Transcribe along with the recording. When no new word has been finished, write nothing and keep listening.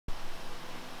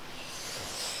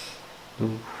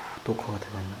녹화가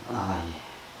되겠나? 아, 예.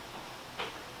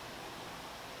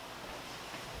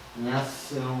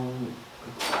 안녕하세요.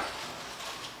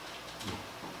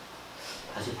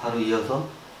 다시 바로 이어서,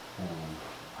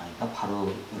 아니다,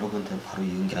 바로, 여러분한테 바로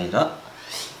이은 게 아니라,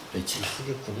 며칠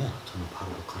후겠군요. 저는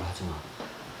바로 녹화를 하지만.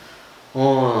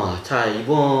 자,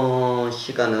 이번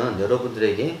시간은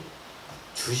여러분들에게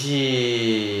주식을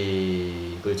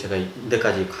제가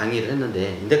인데까지 강의를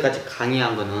했는데, 인데까지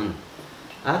강의한 거는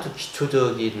아주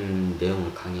기초적인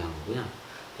내용을 강의한 거고요.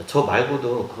 저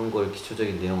말고도 그런 걸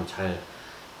기초적인 내용을 잘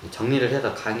정리를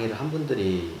해서 강의를 한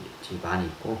분들이 많이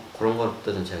있고, 그런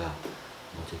것들은 제가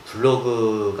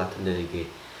블로그 같은 데 이렇게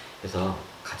해서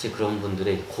같이 그런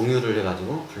분들의 공유를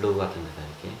해가지고 블로그 같은 데다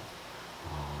이렇게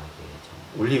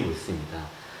좀 올리고 있습니다.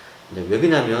 근데 왜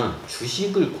그러냐면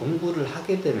주식을 공부를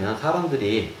하게 되면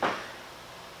사람들이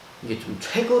이게 좀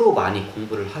책으로 많이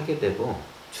공부를 하게 되고,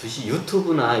 주식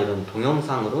유튜브나 이런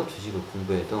동영상으로 주식을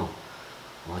공부해도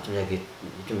좀 이렇게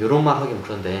좀 이런 말 하긴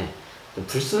그런데, 좀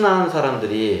불순한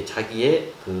사람들이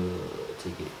자기의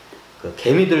그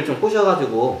개미들을 좀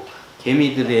꼬셔가지고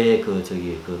개미들의 그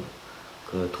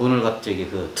돈을 갑자기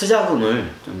그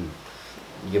투자금을 좀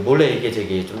이게 몰래 이게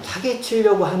좀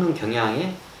사기치려고 하는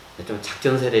경향의 좀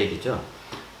작전 세력이죠.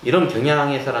 이런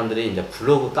경향의 사람들이 이제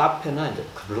블로그 카페나 이제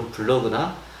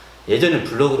블로그나 예전에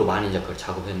블로그로 많이 이제 그걸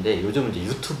작업했는데, 요즘 이제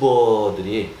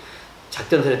유튜버들이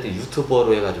작전 세력들이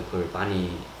유튜버로 해가지고 그걸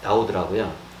많이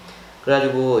나오더라고요.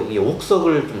 그래가지고 이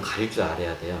옥석을 좀 가릴 줄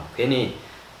알아야 돼요. 괜히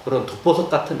그런 독보석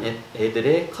같은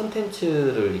애들의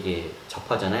컨텐츠를 이게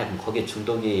접하잖아요. 그럼 거기에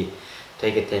중독이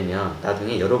되게 되면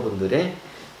나중에 여러분들의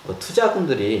뭐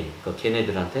투자금들이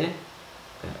걔네들한테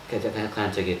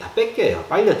그냥 저기 다 뺏겨요.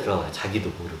 빨려 들어가요.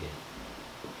 자기도 모르게.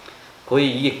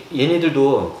 거의 이게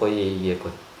얘네들도 거의 이게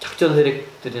작전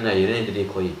세력들이나 얘네들이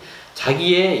거의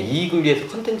자기의 이익을 위해서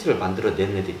컨텐츠를 만들어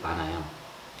낸 애들이 많아요.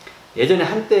 예전에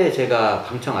한때 제가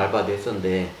방청 알바도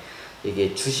했었는데,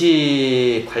 이게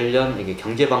주식 관련 이게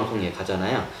경제 방송에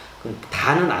가잖아요. 그럼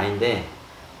다는 아닌데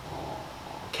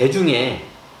걔 중에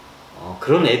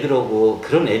그런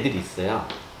애들이 있어요.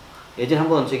 예전에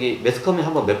한번 매스컴에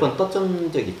한번 몇 번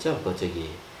떴던 적 있죠.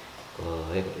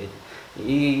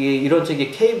 이런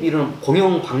이런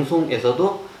공영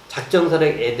방송에서도 작전 세력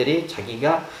애들이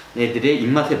자기가 애들의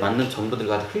입맛에 맞는 정보들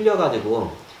가지고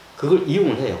흘려가지고 그걸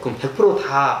이용을 해요. 그럼 100%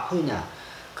 다 허위냐?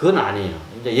 그건 아니에요.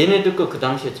 이제 얘네들 거 그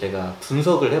당시에 제가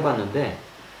분석을 해봤는데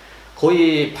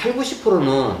거의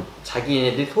 80~90%는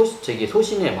자기네들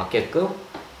소신에 맞게끔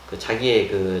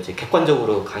자기의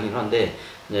객관적으로 강의를 하는데,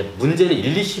 이제 문제는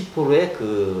 1~20%의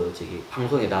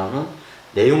방송에 나오는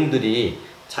내용들이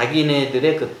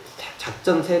자기네들의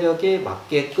작전 세력에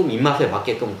맞게끔, 입맛에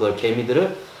맞게끔 그걸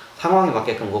개미들을 상황에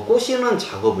맞게끔 꼬시는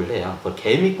작업을 해요. 그걸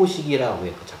개미 꼬시기라고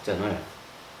해요. 그 작전을.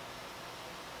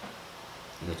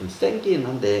 이거 좀 센긴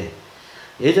한데,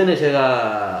 예전에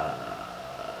제가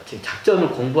지금 작전을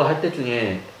공부할 때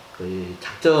중에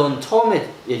작전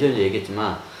처음에 예전에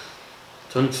얘기했지만,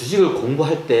 전 주식을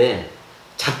공부할 때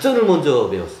작전을 먼저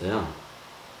배웠어요.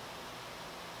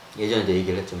 예전에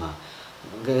얘기를 했지만,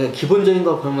 기본적인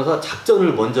걸 보면서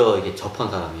작전을 먼저 이게 접한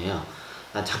사람이에요.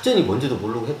 난 작전이 뭔지도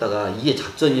모르고 했다가 이게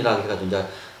작전이라고 해가지고 이제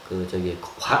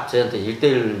저한테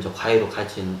 1:1 과외로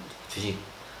가르치는 주식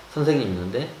선생님이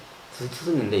있는데,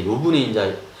 스승인데 요분이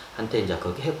한테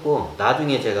그렇게 했고,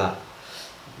 나중에 제가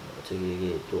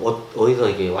어디서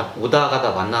이게 오다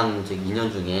가다 만난 인연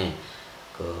중에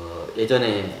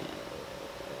예전에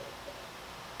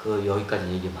여기까지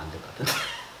얘기하면 안 될 것 같은데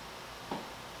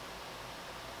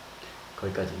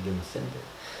거기까지 얘기하면 센데,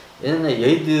 예전에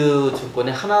여의도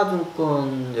증권의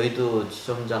하나증권 여의도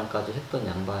지점장까지 했던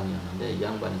양반이었는데, 이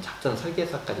양반이 작전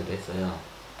설계사까지도 했어요.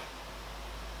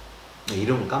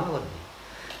 이름은 까먹었네.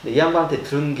 이 양반한테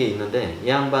들은 게 있는데, 이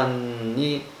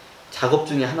양반이 작업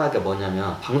중에 하나가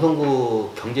뭐냐면,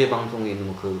 방송국 경제방송에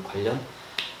있는 그 관련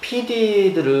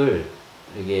PD들을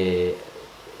이게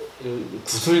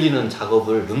구슬리는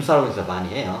작업을 룸사롱에서 많이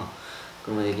해요.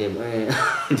 그러면 이게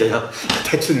이제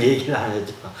대충 얘기를 안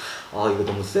했지만, 이거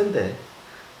너무 센데.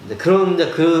 근데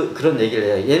그런 얘기를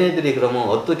해요. 얘네들이 그러면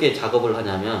어떻게 작업을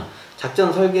하냐면,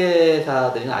 작전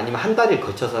설계사들이나 아니면 한 달을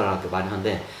거쳐서 이렇게 많이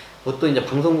하는데, 보통 이제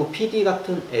방송국 PD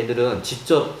같은 애들은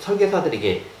직접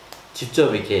설계사들에게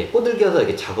직접 이렇게 꼬들겨서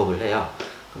이렇게 작업을 해요.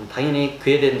 그럼 당연히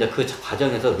그에 대한 이제 그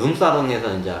과정에서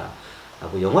룸사롱에서 이제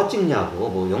뭐 영화 찍냐고,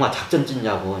 뭐 영화 작전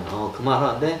찍냐고, 그 말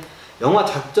하는데, 영화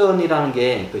작전이라는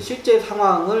게 실제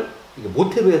상황을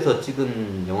모태로 해서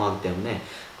찍은 영화이기 때문에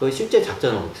그 실제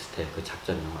작전하고 비슷해. 그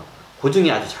작전 영화가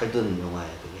고증이 아주 잘 된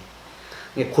영화예요.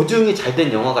 그게 고증이 잘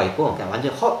된 영화가 있고, 그냥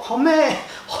완전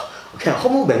그냥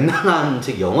허무맹랑한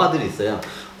영화들이 있어요.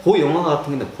 그 영화 같은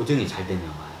경우는 고증이 잘 된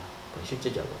영화예요.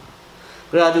 실질적으로.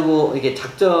 그래가지고 이게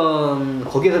작전,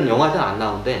 거기에서는 영화에서는 안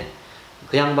나오는데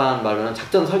그 양반 말로는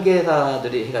작전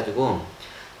설계사들이 해가지고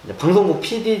이제 방송국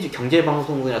PD,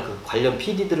 경제방송국이나 그 관련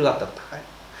PD들을 갖다가 다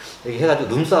이렇게 해가지고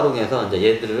룸사롱에서 이제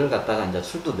얘들을 갖다가 이제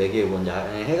술도 먹이고 이제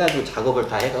해가지고 작업을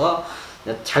다 해서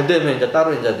잘 되면 이제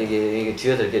따로 이제 이게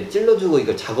뒤에서 이렇게 찔러주고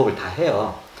이걸 작업을 다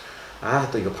해요. 아,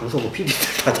 또 이거 방송국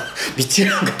PD들 다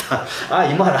미치는 거다. 아,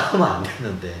 이 말 하면 안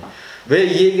되는데. 왜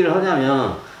이 얘기를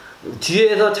하냐면,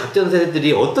 뒤에서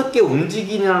작전세들이 어떻게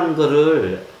움직이냐는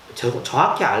거를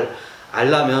정확히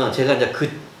알려면 제가 이제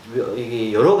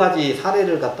이게 여러 가지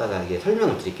사례를 갖다가 이게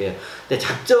설명을 드릴게요. 근데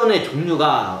작전의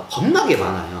종류가 겁나게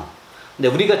많아요. 근데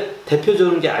우리가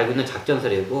대표적인 게 알고 있는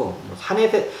작전세례고, 뭐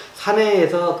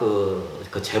사내에서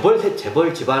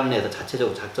재벌 집안에서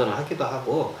자체적으로 작전을 하기도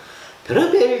하고,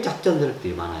 별의별 작전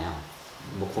세력들이 많아요.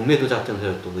 뭐 공매도 작전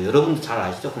세력도 뭐 여러분도 잘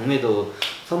아시죠? 공매도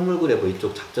선물그래 뭐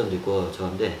이쪽 작전도 있고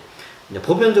저런데 이제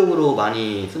보편적으로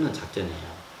많이 쓰는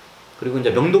작전이에요. 그리고 이제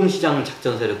명동시장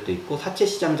작전 세력도 있고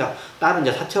사채시장 다른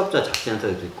이제 사채업자 작전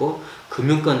세력도 있고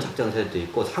금융권 작전 세력도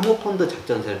있고 사모펀드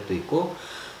작전 세력도 있고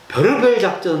별의별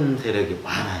작전 세력이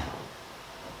많아요.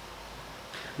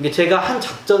 이게 제가 한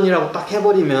작전이라고 딱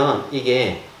해버리면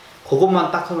이게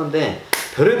그것만 딱 하는데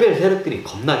별의별 세력들이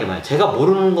겁나게 많아요. 제가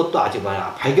모르는 것도 아직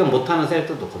많아요. 발견 못하는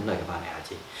세력들도 겁나게 많아요.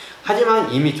 아직.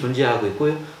 하지만 이미 존재하고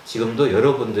있고 지금도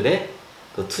여러분들의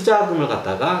그 투자금을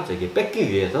갖다가 뺏기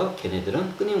위해서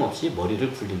걔네들은 끊임없이 머리를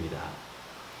굴립니다.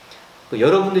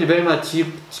 여러분들이 매일마다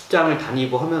직장을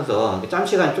다니고 하면서 짬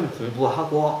시간에 좀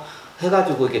공부하고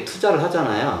해가지고 이렇게 투자를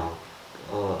하잖아요.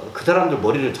 그 사람들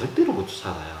머리를 절대로 못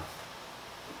쫓아가요.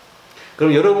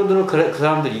 그럼 여러분들은 그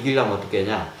사람들 이기려면 어떻게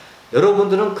하냐?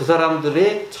 여러분들은 그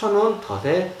사람들의 천원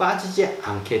덫에 빠지지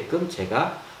않게끔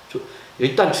제가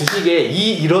일단 주식에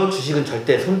이런 주식은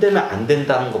절대 손대면 안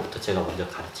된다는 것부터 제가 먼저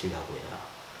가르치려고 해요.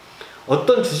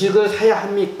 어떤 주식을 사야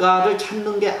합니까를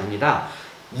찾는 게 아니라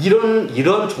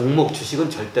이런 종목 주식은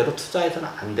절대로 투자해서는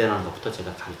안 되는 것부터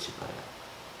제가 가르칠 거예요.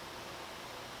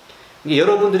 이게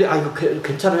여러분들이 이거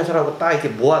괜찮은 회사라고 딱 이렇게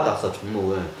모아놨어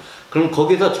종목을. 그럼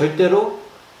거기서 절대로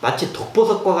마치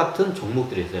독보석과 같은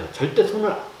종목들이 있어요. 절대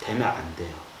손을 대면 안 돼요.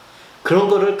 그런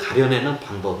거를 가려내는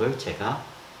방법을 제가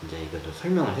이제 이거를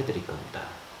설명을 해드릴 겁니다.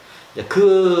 이제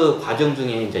그 과정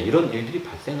중에 이제 이런 일들이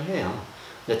발생을 해요.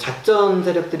 이제 작전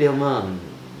세력들이 오면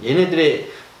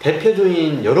얘네들의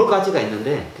대표적인 여러 가지가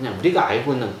있는데 그냥 우리가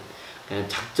알고 있는 그냥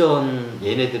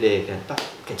얘네들의 그냥 딱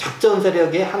작전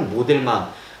세력의 한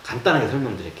모델만 간단하게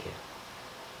설명드릴게요.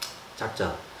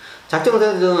 작전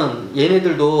세력은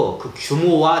얘네들도 그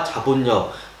규모와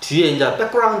자본력 뒤에 이제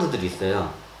백그라운드들이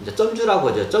있어요. 이제 쩐주라고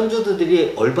하죠.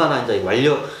 쩐주들이 얼마나 이제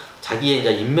자기의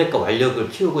이제 인맥과 완력을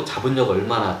키우고 자본력을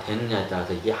얼마나 되느냐에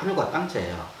따라서 이게 하늘과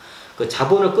땅차예요. 그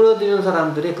자본을 끌어들이는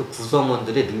사람들의 그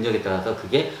구성원들의 능력에 따라서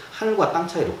그게 하늘과 땅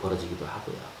차이로 벌어지기도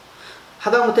하고요.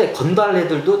 하다못해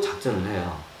건달애들도 작전을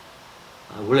해요.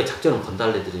 원래 작전은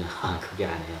건달애들이 그게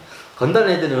아니에요.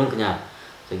 건달애들은 그냥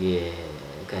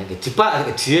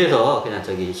뒤에서 그냥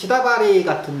시다바리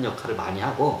같은 역할을 많이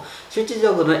하고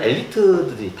실질적으로는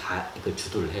엘리트들이 다 이걸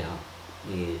주도를 해요.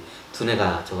 이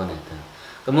두뇌가 저거는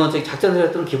그러면 작전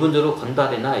세력들은 기본적으로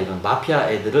건달이나 이런 마피아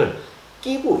애들을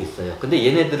끼고 있어요. 근데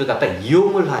얘네들을 갖다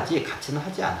이용을 하지 같이는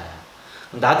하지 않아요.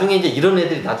 나중에 이제 이런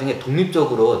애들이 나중에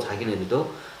독립적으로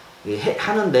자기네들도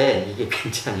하는데 이게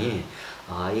굉장히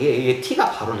이게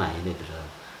티가 바로 나 얘네들은.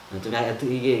 좀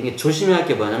이게 조심해야 할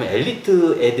게 뭐냐면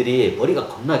엘리트 애들이 머리가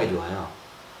겁나게 좋아요.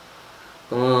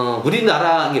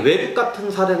 우리나라 외국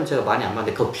같은 사례는 제가 많이 안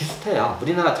봤는데 그거 비슷해요.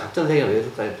 우리나라 작전 세계가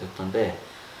외국 사례 비슷한데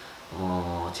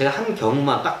제가 한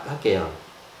경우만 딱 할게요.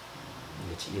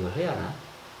 이걸 해야 하나?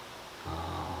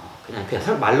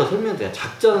 그냥 말로 설명드려요.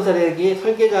 작전 세력이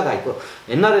설계자가 있고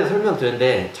옛날에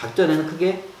설명드렸는데 작전에는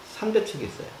크게 3대 축이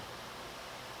있어요.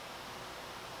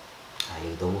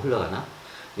 이거 너무 흘러가나?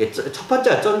 이게 첫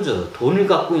번째가 쩐주, 돈을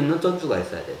갖고 있는 쩐주가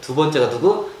있어야 돼. 두 번째가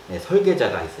누구? 네,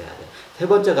 설계자가 있어야 돼. 세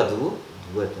번째가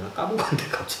누구였더라? 까먹었는데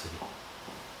갑자기.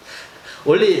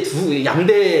 원래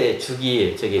양대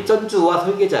축이 쩐주와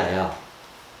설계자예요.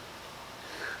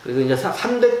 그리고 이제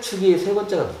 3대 축이 세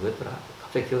번째가 누구였더라?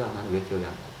 갑자기 기억이 안 나네. 왜 기억이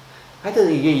안 나네?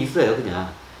 하여튼 이게 있어요,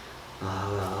 그냥.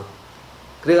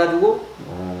 그래가지고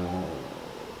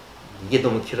이게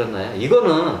너무 길었나요?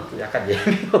 이거는 약간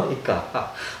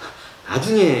예민하니까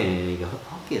나중에 이게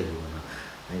할게요.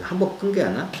 이거는 한번 끊게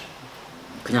하나?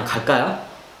 그냥 갈까요?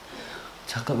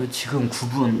 잠깐만, 지금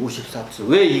 9분 54초.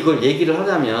 왜 이걸 얘기를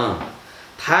하냐면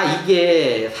다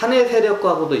이게 사내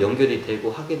세력과도 연결이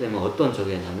되고 하게 되면 어떤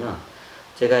적이냐면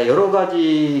제가 여러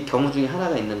가지 경우 중에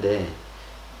하나가 있는데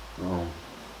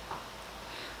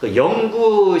그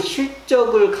연구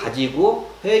실적을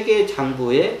가지고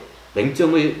회계장부의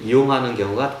맹점을 이용하는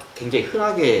경우가 굉장히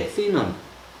흔하게 쓰이는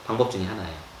방법 중에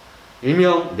하나예요.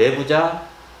 일명 내부자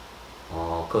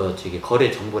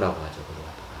거래 정보라고 하죠. 그거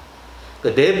갖다가 그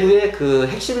내부의 그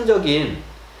핵심적인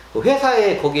그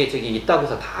회사에 거기에 있다고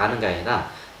해서 다 아는 게 아니라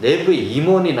내부의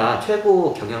임원이나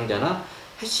최고 경영자나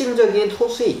핵심적인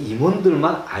소수의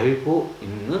임원들만 알고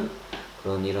있는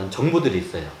그런 이런 정보들이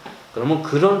있어요. 그러면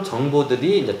그런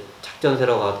정보들이 이제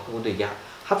작전세라고 갖고도 이게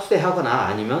합세하거나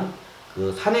아니면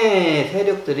그 사내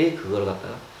세력들이 그걸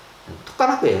갖다가 툭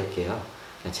까놓고 얘기해요.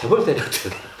 그냥 재벌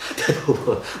세력들.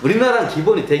 대부분. 우리나라는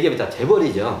기본이 대기업이 다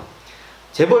재벌이죠.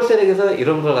 재벌 세력에서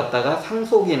이런 걸 갖다가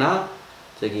상속이나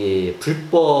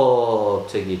불법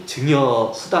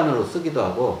증여 수단으로 쓰기도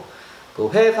하고, 그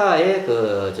회사의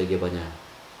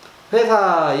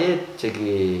회사의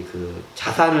그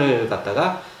자산을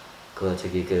갖다가 그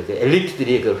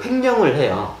엘리트들이 그 횡령을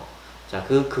해요. 자,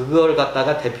 그걸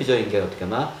갖다가 대표적인 게 어떻게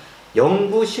하나,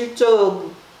 연구 실적과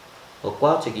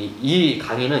이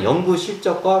강의는 연구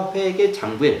실적과 회계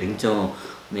장부의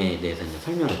맹점에 대해서 이제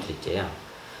설명을 드릴게요.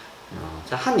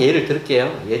 자, 한 예를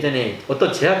들을게요. 예전에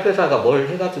어떤 제약회사가 뭘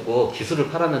해가지고 기술을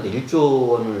팔았는데 1조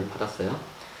원을 받았어요.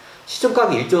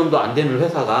 시총가격 1조 원도 안 되는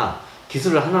회사가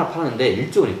기술을 하나 파는데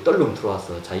 1조 원이 떨렁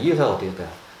들어왔어요. 자, 이 회사가 어떻게 될까요?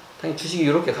 당연히 주식이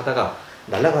이렇게 가다가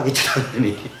날라가겠죠,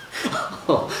 당연히.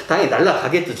 당연히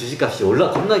날라가겠죠. 주식값이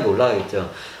겁나게 올라가겠죠.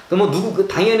 그러면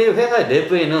당연히 회사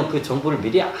내부에는 그 정보를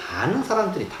미리 아는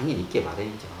사람들이 당연히 있게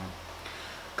마련이죠.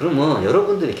 그러면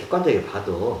여러분들이 객관적으로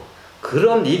봐도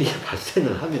그런 일이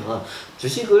발생을 하면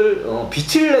주식을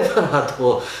빚을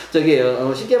내더라도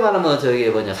쉽게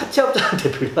말하면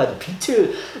사채업자한테 빌려가지고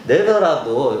빚을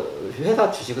내더라도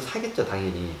회사 주식을 사겠죠,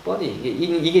 당연히. 뻔히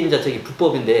이게 이제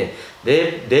불법인데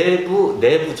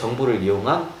내부 정보를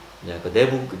이용한 그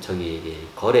내부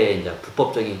거래 이제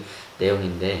불법적인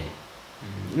내용인데,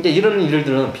 이제 이런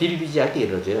일들은 비일비재하게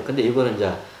이루어져요. 근데 이거는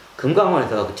이제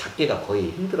금감원에서 그 잡기가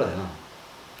거의 힘들어요.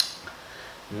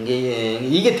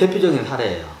 이게 대표적인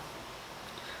사례예요.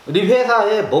 우리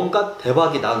회사에 뭔가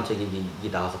대박이 나온 적이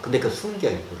나와서, 근데 그 숨겨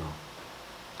일부러.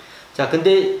 자,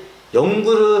 근데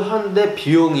연구를 하는데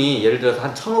비용이 예를 들어서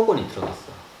한 1,000억 원이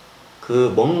들어갔어.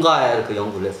 그 뭔가에 그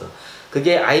연구를 했어.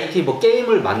 그게 IT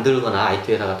게임을 만들거나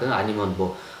IT 회사 같은, 아니면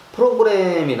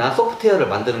프로그램이나 소프트웨어를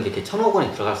만드는 게 이렇게 1,000억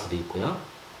원이 들어갈 수도 있고요.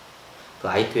 그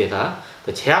IT 회사,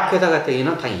 그 제약 회사 같은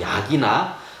경우는 당연히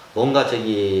약이나 뭔가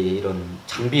이런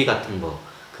장비 같은 거,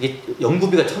 그게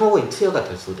연구비가 1,000억 원이 투여가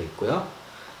될 수도 있고요.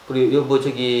 그리고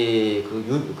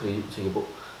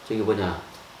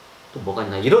또 뭐가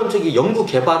있나, 이런 연구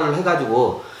개발을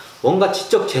해가지고 뭔가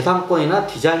지적 재산권이나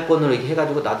디자인권을 이렇게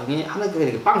해가지고 나중에 하나가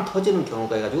이렇게 빵 터지는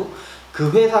경우가 해가지고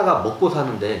그 회사가 먹고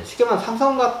사는데, 쉽게 말하면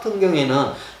삼성 같은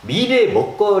경우에는 미래의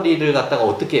먹거리를 갖다가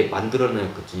어떻게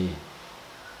만들어낼 거지.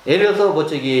 예를 들어서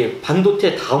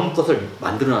반도체 다음 것을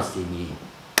만들어놨어 이미.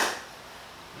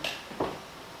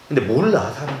 근데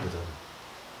몰라, 사람들은.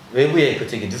 외부의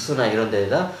뉴스나 이런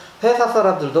데다 회사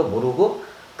사람들도 모르고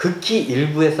극히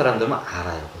일부의 사람들만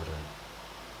알아요, 그거를.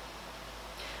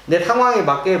 근데 상황에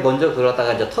맞게 먼저 그걸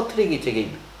갖다가 이제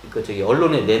터트리기,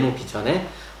 언론에 내놓기 전에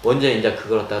먼저 이제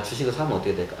그걸 갖다가 주식을 사면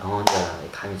어떻게 될까? 이제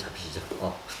감이 잡히시죠.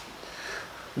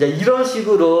 이제 이런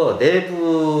식으로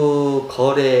내부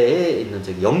거래에 있는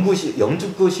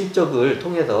연구 실적을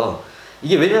통해서,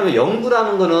 이게 왜냐면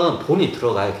연구라는 거는 돈이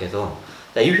들어가요, 계속.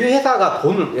 자, 이 회사가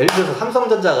돈을, 예를 들어서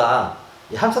삼성전자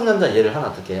예를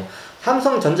하나 들게요.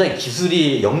 삼성전자의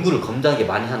기술이 연구를 겁나게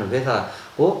많이 하는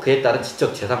회사고, 그에 따른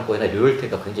지적 재산권이나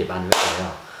로열티가 굉장히 많은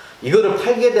회사예요. 이거를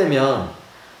팔게 되면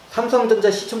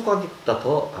삼성전자 시총 가격보다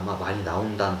더 아마 많이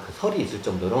나온다는 그 설이 있을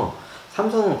정도로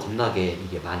삼성은 겁나게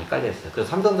이게 많이 깔려있어요. 그래서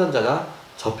삼성전자가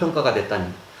저평가가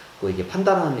됐다는 이게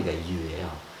판단하는 게 이유예요.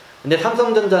 근데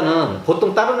삼성전자는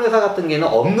보통 다른 회사 같은 경우에는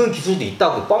없는 기술도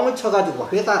있다고 뻥을 쳐가지고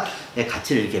회사의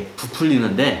가치를 이렇게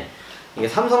부풀리는데, 이게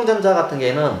삼성전자 같은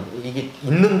경우에는 이게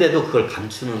있는데도 그걸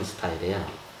감추는 스타일이에요.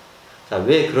 자,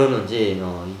 왜 그러는지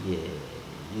이게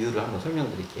이유를 한번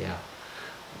설명드릴게요.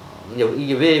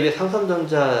 이게 왜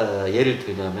삼성전자 예를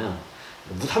들냐면,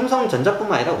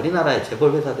 삼성전자뿐만 아니라 우리나라의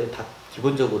재벌 회사들 다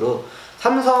기본적으로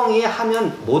삼성이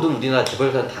하면 모든 우리나라 재벌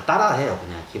회사는 다 따라해요,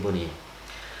 그냥 기본이.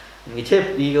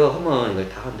 이거 하면 이걸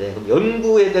다 하는데, 그럼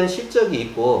연구에 대한 실적이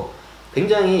있고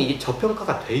굉장히 이게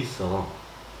저평가가 돼 있어.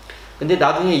 근데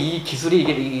나중에 이 기술이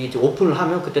이게 오픈을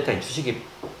하면 그때 다 주식이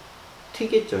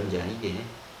튀겠죠, 이제 이게.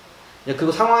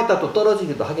 그리고 상황에 따라 또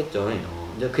떨어지기도 하겠죠.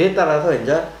 이제 그에 따라서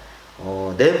이제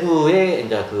내부에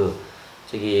이제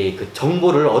그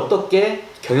정보를 어떻게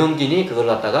경영진이 그걸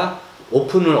갖다가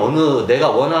오픈을 내가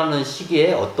원하는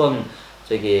시기에 어떤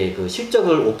저기 그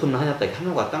실적을 오픈하였다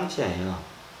하늘과 땅 차이에요.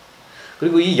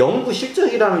 그리고 이 연구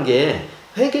실적이라는 게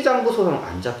회계장부서는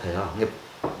안 잡혀요.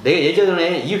 내가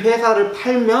예전에 이 회사를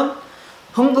팔면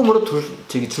현금으로 줄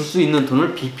수 있는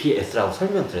돈을 BPS라고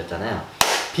설명드렸잖아요.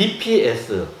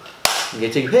 BPS 이게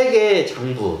저기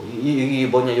회계장부 이게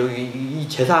뭐냐 여기 이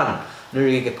재산을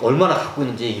이게 얼마나 갖고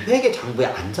있는지 이 회계장부에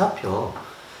안 잡혀.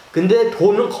 근데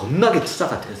돈은 겁나게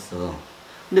투자가 됐어.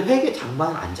 근데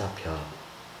회계장부는 안 잡혀.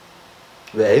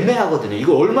 왜? 애매하거든요.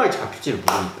 이거 얼마에 잡힐지를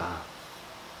모르니까.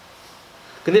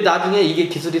 근데 나중에 이게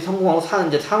기술이 성공하고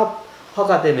이제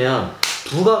상업화가 되면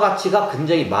부가가치가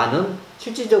굉장히 많은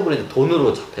실질적으로 이제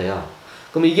돈으로 잡혀요.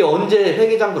 그럼 이게 언제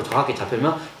회계장부로 정확히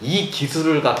잡히면 이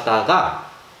기술을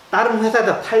갖다가 다른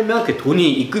회사에다 팔면 그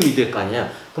돈이 입금이 될 거 아니에요.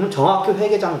 그럼 정확히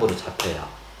회계장부로 잡혀요.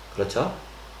 그렇죠?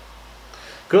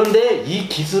 그런데 이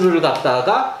기술을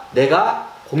갖다가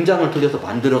내가 공장을 돌려서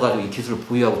만들어가지고 이 기술을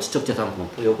보유하고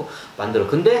지적재산권을 보유하고 만들어.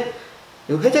 근데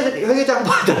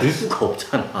회계장부에다 넣을 수가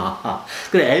없잖아.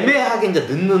 그래 애매하게 이제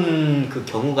넣는 그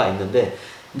경우가 있는데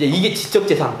이제 이게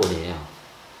지적재산권이에요.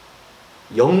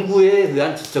 연구에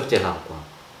의한 지적재산권.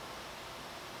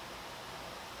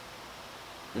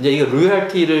 이제 이거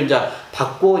로열티를 이제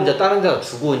받고 이제 다른 데다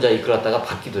주고 이제 이걸 갖다가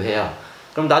받기도 해요.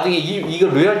 그럼 나중에 이거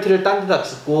로열티를 딴 데다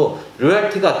주고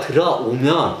로열티가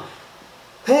들어오면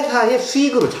회사의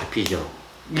수익으로 잡히죠.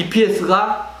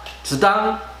 EPS가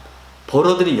주당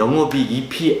벌어들인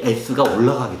영업이익 EPS가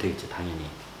올라가게 되겠죠, 당연히.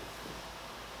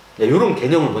 네, 이런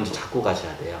개념을 먼저 잡고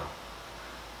가셔야 돼요.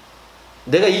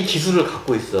 내가 이 기술을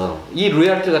갖고 있어. 이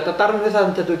로열티를 갖다 다른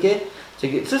회사한테도 이렇게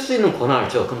쓸 수 있는 권한을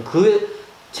줘. 그럼 그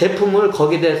제품을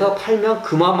거기에 대해서 팔면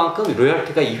그만큼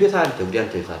로열티가 이 회사한테,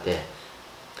 우리한테 돼.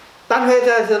 딴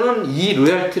회사에서는 이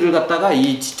로열티를 갖다가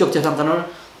이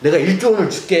지적재산권을 내가 1조 원을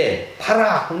줄게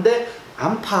팔아. 근데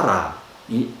안 팔아.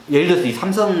 예를 들어서 이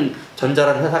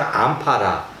삼성전자라는 회사가 안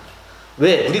팔아.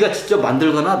 왜? 우리가 직접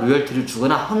만들거나 로열티를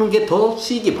주거나 하는 게 더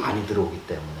수익이 많이 들어오기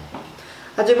때문에.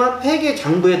 하지만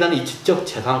회계장부에 대한 이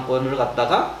지적재산권을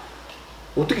갖다가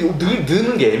어떻게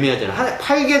넣는 게 애매하잖아.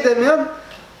 팔게 되면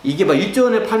이게 막 1조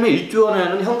원에 팔면 1조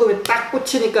원에는 현금이 딱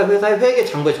꽂히니까 회사의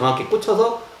회계장부에 정확히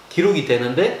꽂혀서 기록이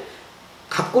되는데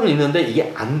갖고는 있는데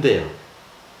이게 안 돼요.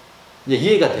 이제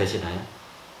이해가 되시나요?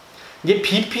 이게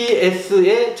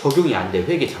BPS에 적용이 안 돼요.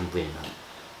 회계장부에는.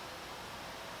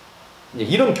 이제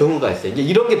이런 경우가 있어요. 이제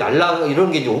이런 게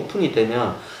이런 게 이제 오픈이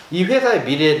되면 이 회사의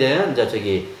미래에 대한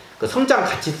이제 그 성장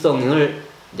가치성을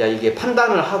이제 이게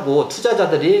판단을 하고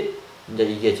투자자들이 이제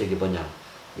이게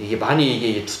이게 많이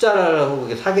이게 투자를 하고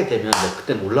사게 되면 이제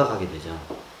그때는 올라가게 되죠.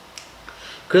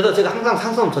 그래서 제가 항상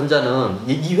삼성전자는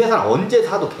이 회사는 언제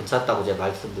사도 괜찮다고 제가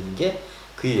말씀드린 게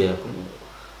그이에요. 그럼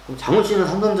장훈 씨는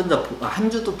삼성전자 한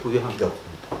주도 보유한 게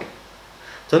없습니다.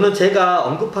 저는 제가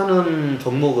언급하는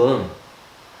종목은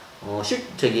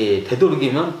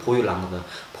되도록이면 보유를 안 합니다.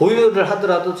 보유를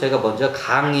하더라도 제가 먼저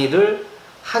강의를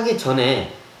하기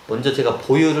전에 먼저 제가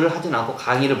보유를 하진 않고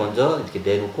강의를 먼저 이렇게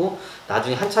내놓고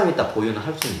나중에 한참 있다 보유는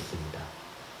할 수는 있습니다.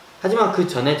 하지만 그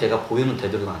전에 제가 보유는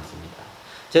되도록 않습니다.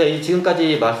 제가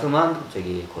지금까지 말씀한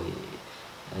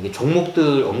거의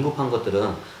종목들 언급한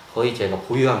것들은 거의 제가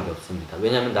보유한 게 없습니다.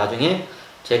 왜냐하면 나중에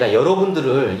제가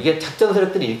여러분들을 이게 작전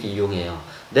세력들이 이렇게 이용해요.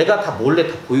 내가 다 몰래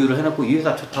다 보유를 해놓고 이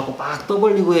회사 좋다고 막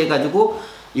떠벌리고 해가지고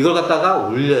이걸 갖다가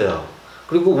올려요.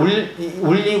 그리고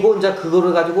올리고 이제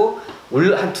그거를 가지고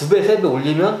한 2배, 3배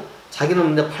올리면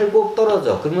자기는 이제 팔고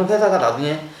떨어져. 그러면 회사가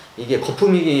나중에 이게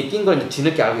거품이 낀 걸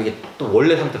뒤늦게 알고 이게 또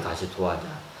원래 상태로 다시 좋아하자.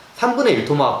 3분의 1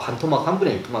 토막, 반 토막,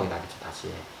 3분의 1 토막이 나겠죠, 다시.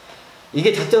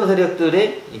 이게 작전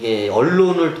세력들의 이게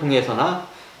언론을 통해서나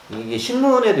이게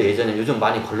신문에도 예전에 요즘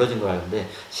많이 걸러진 걸 알는데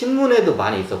신문에도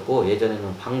많이 있었고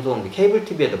예전에는 방송, 케이블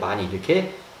TV에도 많이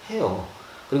이렇게 해요.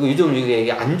 그리고 요즘 이게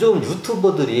안 좋은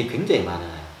유튜버들이 굉장히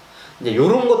많아요. 이제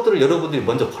요런 것들을 여러분들이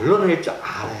먼저 걸러낼 줄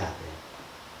알아야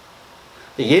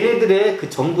돼. 얘네들의 그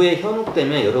정부의 현혹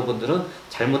때문에 여러분들은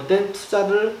잘못된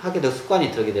투자를 하게 되고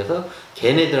습관이 들게 돼서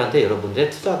걔네들한테 여러분들의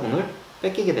투자금을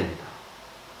뺏기게 됩니다.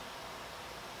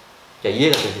 자,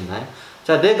 이해가 되시나요?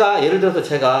 자, 내가 예를 들어서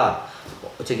제가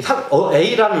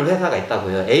A라는 회사가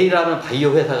있다고요. A라는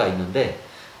바이오 회사가 있는데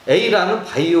A라는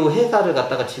바이오 회사를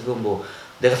갖다가 지금 뭐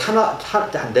내가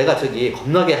내가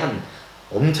겁나게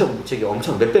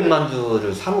엄청 몇백만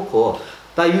주를 사놓고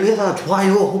나 이 회사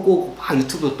좋아요 하고 막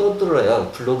유튜브 떠들어요.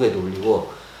 블로그에도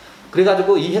올리고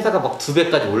그래가지고 이 회사가 막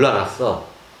 2배까지 올라갔어.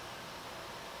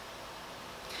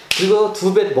 그리고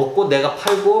 2배 먹고 내가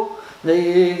팔고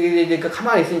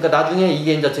가만히 있으니까 나중에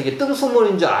이게 이제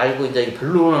뜬수물인 줄 알고 이제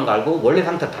별로라는 걸 알고 원래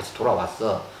상태로 다시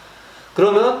돌아왔어.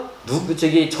 그러면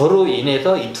저로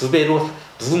인해서 이 2배로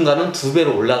누군가는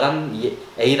 2배로 올라간 이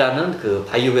A라는 그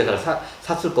바이오 회사를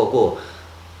샀을 거고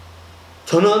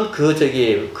저는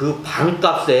그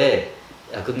반값에,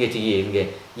 그게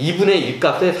이게 2분의 1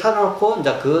 값에 사놓고,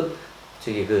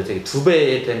 이제 두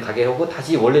배 된 가격하고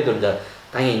다시 원래대로 이제,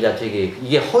 당연히 이제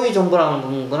이게 허위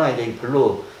정보라는 거나 이제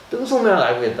별로 뜬소문을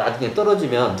알고 나중에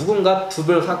떨어지면, 누군가 두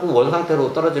배를 사고 원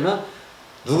상태로 떨어지면,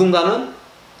 누군가는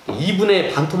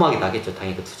 2분의 반토막이 나겠죠.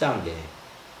 당연히 그 투자한 게.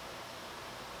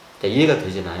 이해가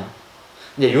되시나요?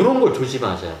 이제 요런 걸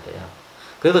조심하셔야 돼요.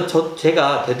 그래서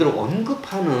제가 되도록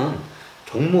언급하는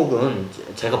종목은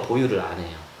제가 보유를 안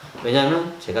해요.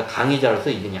 왜냐면 제가 강의자로서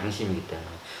이건 양심이기 때문에.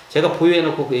 제가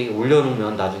보유해놓고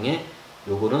올려놓으면 나중에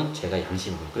요거는 제가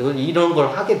양심으로. 그리고 이런 걸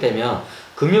하게 되면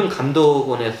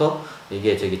금융감독원에서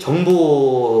이게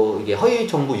이게 허위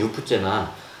정보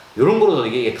유포죄나 요런 거로도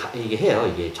이게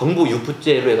해요. 이게 정보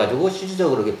유포죄로 해가지고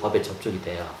실질적으로 이게 법에 접촉이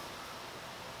돼요.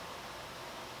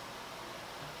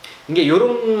 이게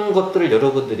요런 것들을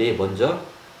여러분들이 먼저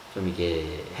좀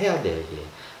이게 해야 돼요. 이게.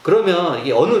 그러면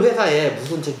이게 어느 회사에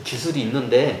무슨 기술이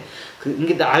있는데,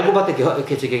 이게 알고 봤더니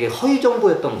이게 허위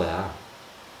정보였던 거야.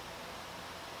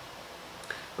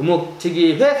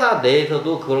 회사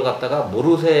내에서도 그걸 갖다가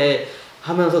모르쇠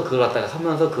하면서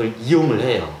그걸 이용을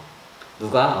해요.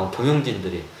 누가?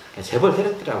 경영진들이. 재벌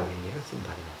세력들이라고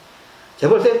얘기했습니다.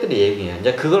 재벌 세력들이 얘기해요.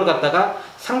 이제 그걸 갖다가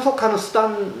상속하는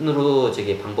수단으로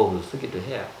방법을 쓰기도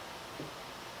해요.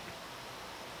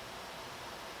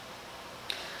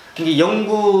 이게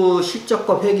연구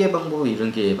실적과 회계 방법 이런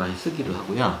게 많이 쓰기도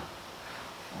하고요.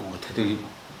 대략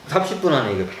 30분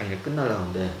안에 이게 강의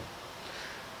끝나려는데,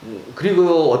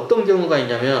 그리고 어떤 경우가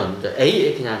있냐면,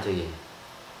 이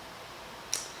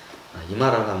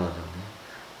말을 하면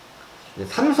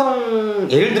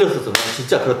삼성, 예를 들어서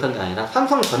진짜 그렇다는 게 아니라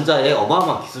삼성전자에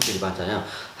어마어마한 기술들이 많잖아요.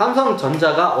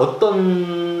 삼성전자가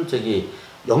어떤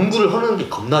연구를 하는 게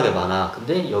겁나게 많아.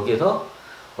 근데 여기에서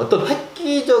어떤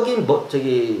획기적인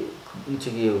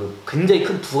굉장히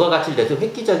큰 부가가치를 내서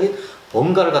획기적인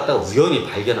뭔가를 갖다가 우연히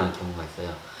발견하는 경우가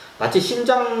있어요. 마치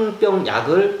심장병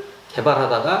약을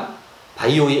개발하다가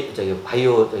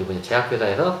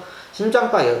제약회사에서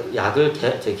심장병 약을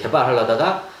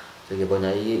개발하려다가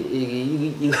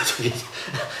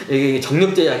이게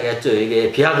정력제 약이었죠.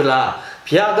 이게 비아그라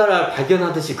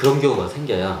발견하듯이 그런 경우가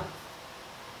생겨요.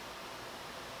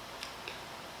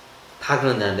 다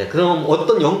그런다는데, 그럼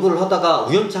어떤 연구를 하다가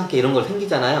우연치 않게 이런 걸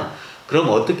생기잖아요. 그럼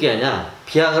어떻게 하냐?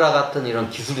 비아그라 같은 이런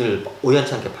기술을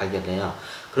우연치 않게 발견해요.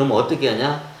 그러면 어떻게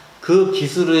하냐? 그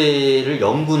기술을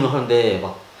연구를 하는데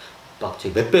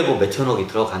몇백억, 몇천억이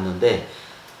들어갔는데,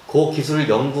 그 기술을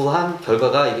연구한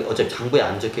결과가 이게 어차피 장부에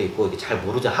안 적혀 있고 이게 잘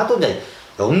모르죠. 하도 이제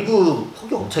연구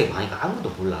폭이 엄청 많으니까 아무도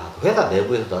몰라. 회사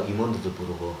내부에서도 임원들도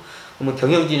모르고. 그러면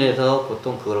경영진에서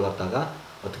보통 그걸 갖다가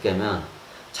어떻게 하면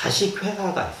자식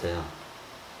회사가 있어요.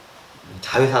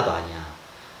 자회사도 아니야.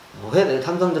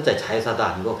 삼성전자의 자회사도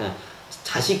아니고 그냥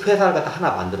자식 회사를 갖다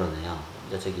하나 만들어내요.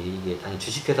 이게 당연히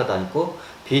주식 회사도 아니고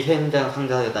비현장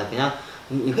상장회사도 아니고 그냥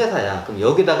이 회사야. 그럼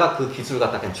여기다가 그 기술을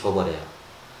갖다 그냥 줘버려요.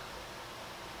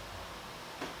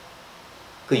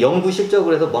 그 연구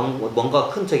실적을 해서 뭔가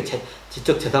큰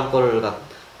지적 재산권을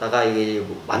갖다가 이게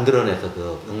만들어내서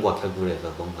그 연구와 결부를 해서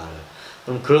뭔가를.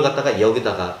 그럼 그걸 갖다가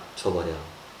여기다가 줘버려.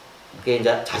 그게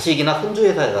이제 자식이나 손주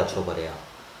회사에다 줘버려요.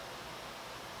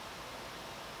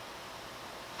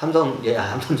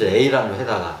 삼성전자 A라는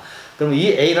회사가. 그럼 이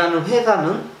A라는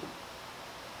회사는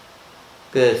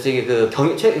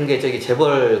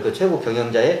재벌 최고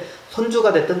경영자의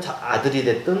손주가 됐든 아들이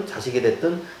됐든 자식이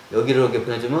됐든 여기를 이렇게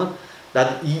보내주면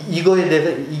이거에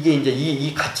대해서 이게 이제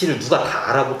이 가치를 누가 다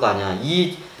알아볼 거 아니야.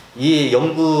 이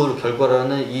연구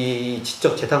결과로는 이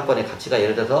지적 재산권의 가치가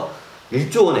예를 들어서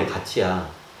 1조 원의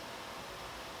가치야.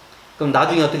 그럼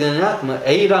나중에 어떻게 되냐? 그러면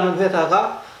A라는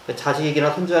회사가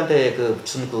자식이나 손주한테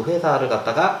준 그 회사를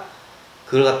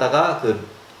그걸 갖다가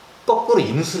거꾸로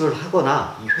인수를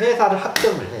하거나 이 회사를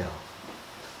합병을 해요.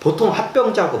 보통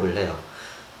합병 작업을 해요.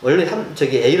 원래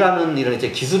A라는 이런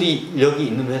기술력이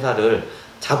있는 회사를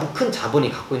큰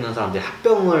자본이 갖고 있는 사람들이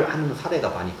합병을 하는 사례가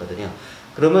많이 있거든요.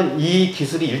 그러면 이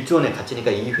기술이 1조 원의 가치니까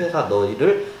이 회사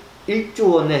너희를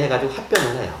 1조 원에 해가지고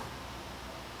합병을 해요.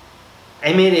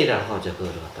 M&A라고 하죠.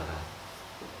 그거를 갖다가.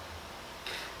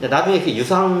 나중에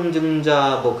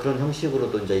유상증자 그런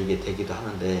형식으로도 이제 이게 되기도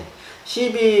하는데,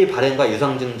 시비 발행과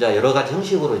유상증자 여러 가지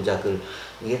형식으로 이제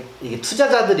이게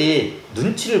투자자들이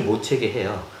눈치를 못 채게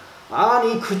해요.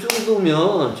 아니 그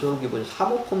정도면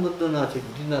사모펀드나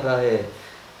우리나라에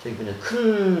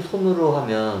큰 손으로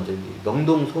하면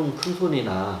명동 큰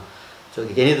손이나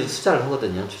얘네도 투자를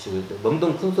하거든요. 주식을.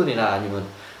 명동 큰 손이나 아니면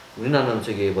우리나라는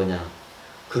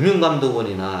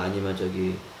금융감독원이나 아니면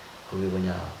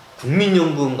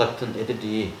국민연금 같은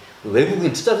애들이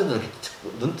외국인 투자자들은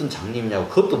눈뜬 장님이냐고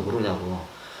그것도 모르냐고.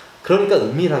 그러니까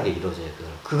은밀하게 이루어져요.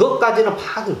 그것까지는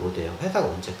파악을 못해요. 회사가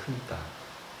원체 크니까.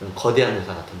 거대한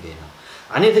회사 같은 경우에는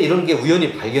안에서 이런 게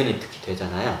우연히 발견이 특히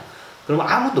되잖아요. 그러면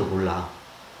아무도 몰라.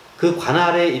 그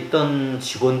관할에 있던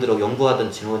직원들하고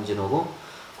연구하던 직원진하고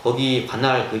거기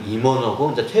관할 그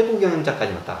임원하고 이제 최고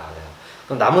경영자까지만 딱 알아요.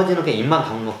 그럼 나머지는 그냥 입만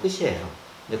다물면 끝이에요.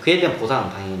 근데 그에 대한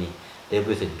보상은 당연히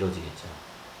내부에서 이루어지겠죠.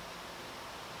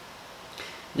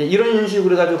 이제 이런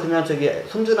식으로 해가지고 그냥 저기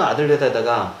손주나 아들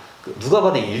회사에다가 누가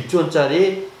봐도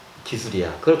 1조원짜리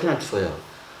기술이야. 그걸 그냥 줘요.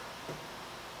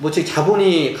 뭐 즉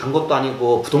자본이 간 것도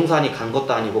아니고 부동산이 간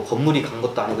것도 아니고 건물이 간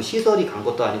것도 아니고 시설이 간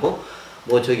것도 아니고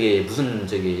뭐 저기 무슨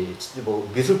저기 뭐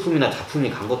미술품이나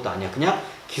작품이 간 것도 아니야. 그냥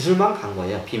기술만 간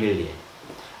거예요. 비밀리에.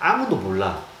 아무도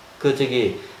몰라. 그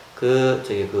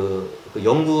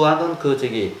연구하는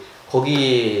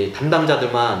거기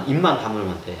담당자들만 입만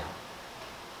다물면 돼요.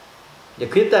 이제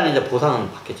그에 따른 이제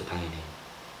보상은 받겠죠, 당연히.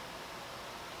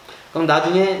 그럼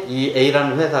나중에 이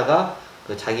A라는 회사가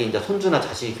그 자기 이제 손주나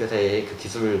자식 회사에 그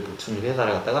기술 보충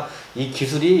회사를 갖다가 이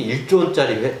기술이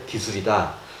 1조원짜리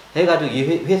기술이다 해가지고 이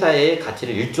회사의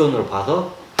가치를 1조원으로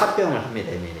봐서 합병을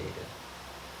합니다, M&A를.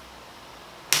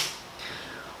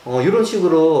 이런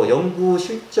식으로 연구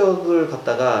실적을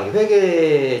갖다가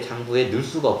회계 장부에 넣을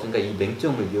수가 없으니까 이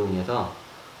맹점을 이용해서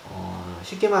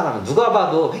쉽게 말하면 누가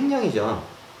봐도 횡령이죠.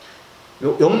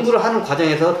 연구를 하는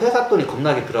과정에서 회사 돈이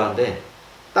겁나게 들어가는데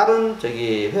다른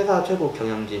저기 회사 최고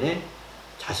경영진의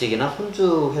자식이나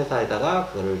손주 회사에다가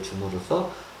그거를 줌으로써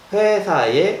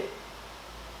회사의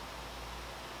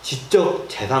지적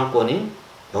재산권인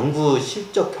연구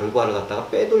실적 결과를 갖다가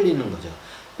빼돌리는 거죠.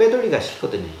 빼돌리기가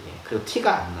싫거든요, 이게. 그리고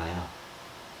티가 안 나요.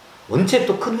 원체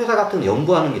또 큰 회사 같은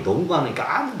연구하는 게 너무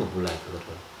많으니까 아무도 몰라요, 그거를.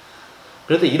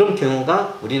 그래서 이런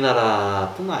경우가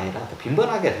우리나라뿐만 아니라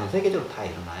빈번하게 전 세계적으로 다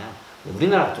일어나요.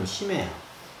 우리나라가 좀 심해요.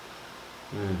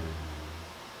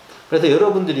 그래서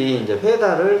여러분들이 이제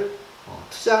회사를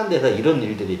투자한 데서 이런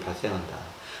일들이 발생한다.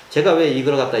 제가 왜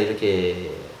이걸 갖다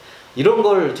이렇게 이런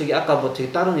걸 저기 아까 뭐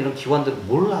저기 다른 이런 기관들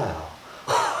몰라요.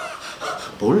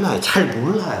 몰라요. 잘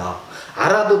몰라요.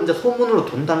 알아도 이제 소문으로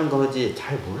돈다는 거지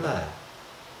잘 몰라요.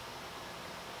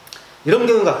 이런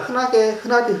경우가 흔하게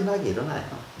일어나요.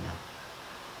 그냥.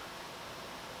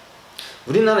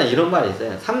 우리나라에 이런 말이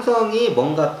있어요. 삼성이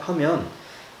뭔가 하면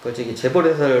그 저기 재벌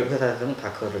회사에서는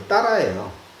다 그거를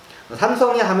따라해요.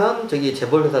 삼성이 하면 저기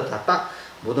재벌 회사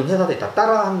모든 회사들이 다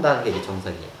따라한다는 게 이게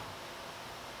정석이에요.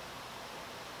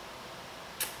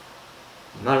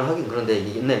 이 말을 하긴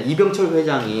그런데 옛날 이병철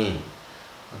회장이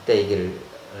그때 얘기를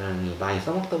많이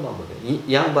써먹던 방법이에요.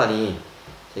 이 양반이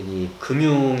저기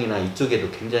금융이나 이쪽에도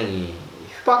굉장히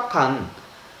휴박한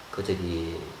그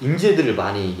저기 인재들을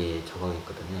많이 이게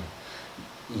적어있거든요.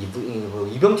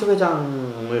 이병철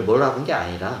회장을 뭐라고 한 게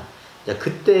아니라 이제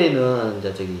그때는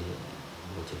이제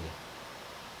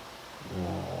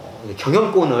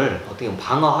경영권을 어떻게 보면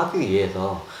방어하기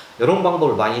위해서 이런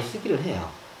방법을 많이 쓰기를 해요.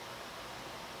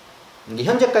 이게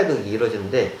현재까지도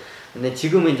이루어지는데, 근데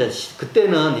지금은 이제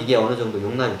그때는 이게 어느 정도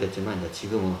용납이 됐지만 이제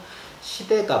지금은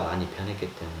시대가 많이 변했기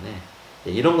때문에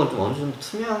이런 건 좀 어느 정도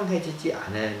투명해지지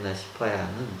않았나 싶어야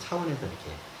하는 차원에서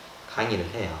이렇게 강의를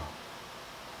해요.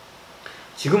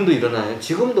 지금도 일어나요.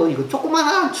 지금도 이거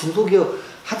조그마한 중소기업,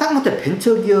 하다못해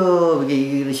벤처기업,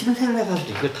 이게 신생회사들도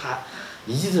이걸 다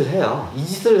이 짓을 해요. 이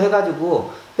짓을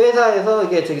해가지고 회사에서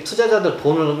이게 저기 투자자들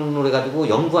돈을 해가지고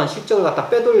연구한 실적을 갖다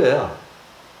빼돌려요.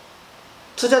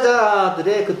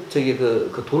 투자자들의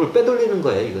그 돈을 빼돌리는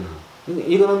거예요,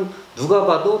 이거는 누가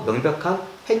봐도 명백한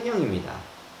횡령입니다.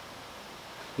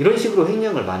 이런 식으로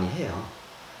횡령을 많이 해요.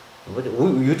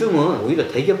 요즘은 오히려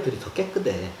대기업들이 더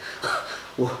깨끗해.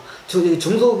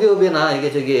 중소기업이나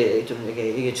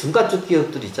이게 중간쪽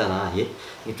기업들 있잖아. 이게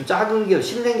좀 작은 기업,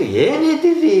 신생기업,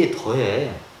 얘네들이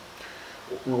더해.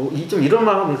 좀 이런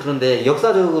말 하면 그런데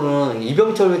역사적으로는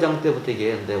이병철 회장 때부터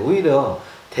얘기했는데 오히려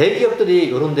대기업들이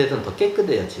이런 데서는 더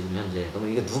깨끗해요, 지금 현재.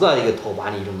 그러면 이게 누가 이게 더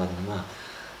많이 일어나냐면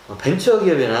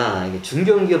벤처기업이나 이게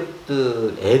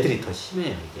중견기업들 애들이 더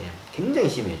심해요, 이게. 굉장히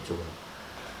심해요, 이쪽은.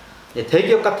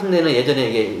 대기업 같은 데는 예전에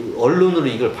이게 언론으로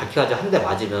이걸 밝혀가지고 한 대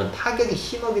맞으면 타격이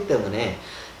심하기 때문에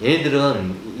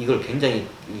얘네들은 이걸 굉장히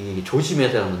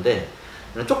조심해서 하는데,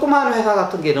 조그마한 회사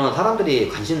같은 경우는 사람들이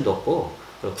관심도 없고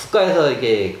국가에서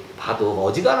이게 봐도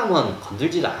어지간하면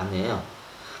건들지를 않아요.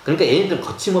 그러니까 얘네들은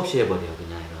거침없이 해버려요,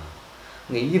 그냥.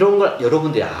 그러니까 이런 걸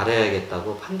여러분들이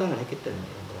알아야겠다고 판단을 했기 때문에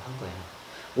이런 걸 한 거예요.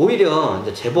 오히려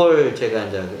이제 재벌 제가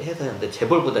이제 해서 했는데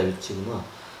재벌보다 지금은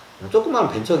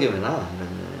조그마한 벤처기업이나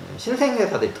이런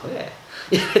신생회사들이 더해.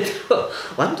 얘네들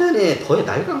완전히 더해.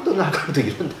 날강도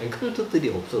이런 날강도들이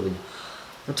없어, 그냥.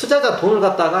 투자자 돈을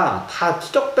갖다가 다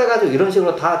추적 빼가지고 이런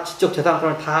식으로 다 지적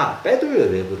재산권을 다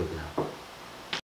빼돌려요, 외부로 그냥.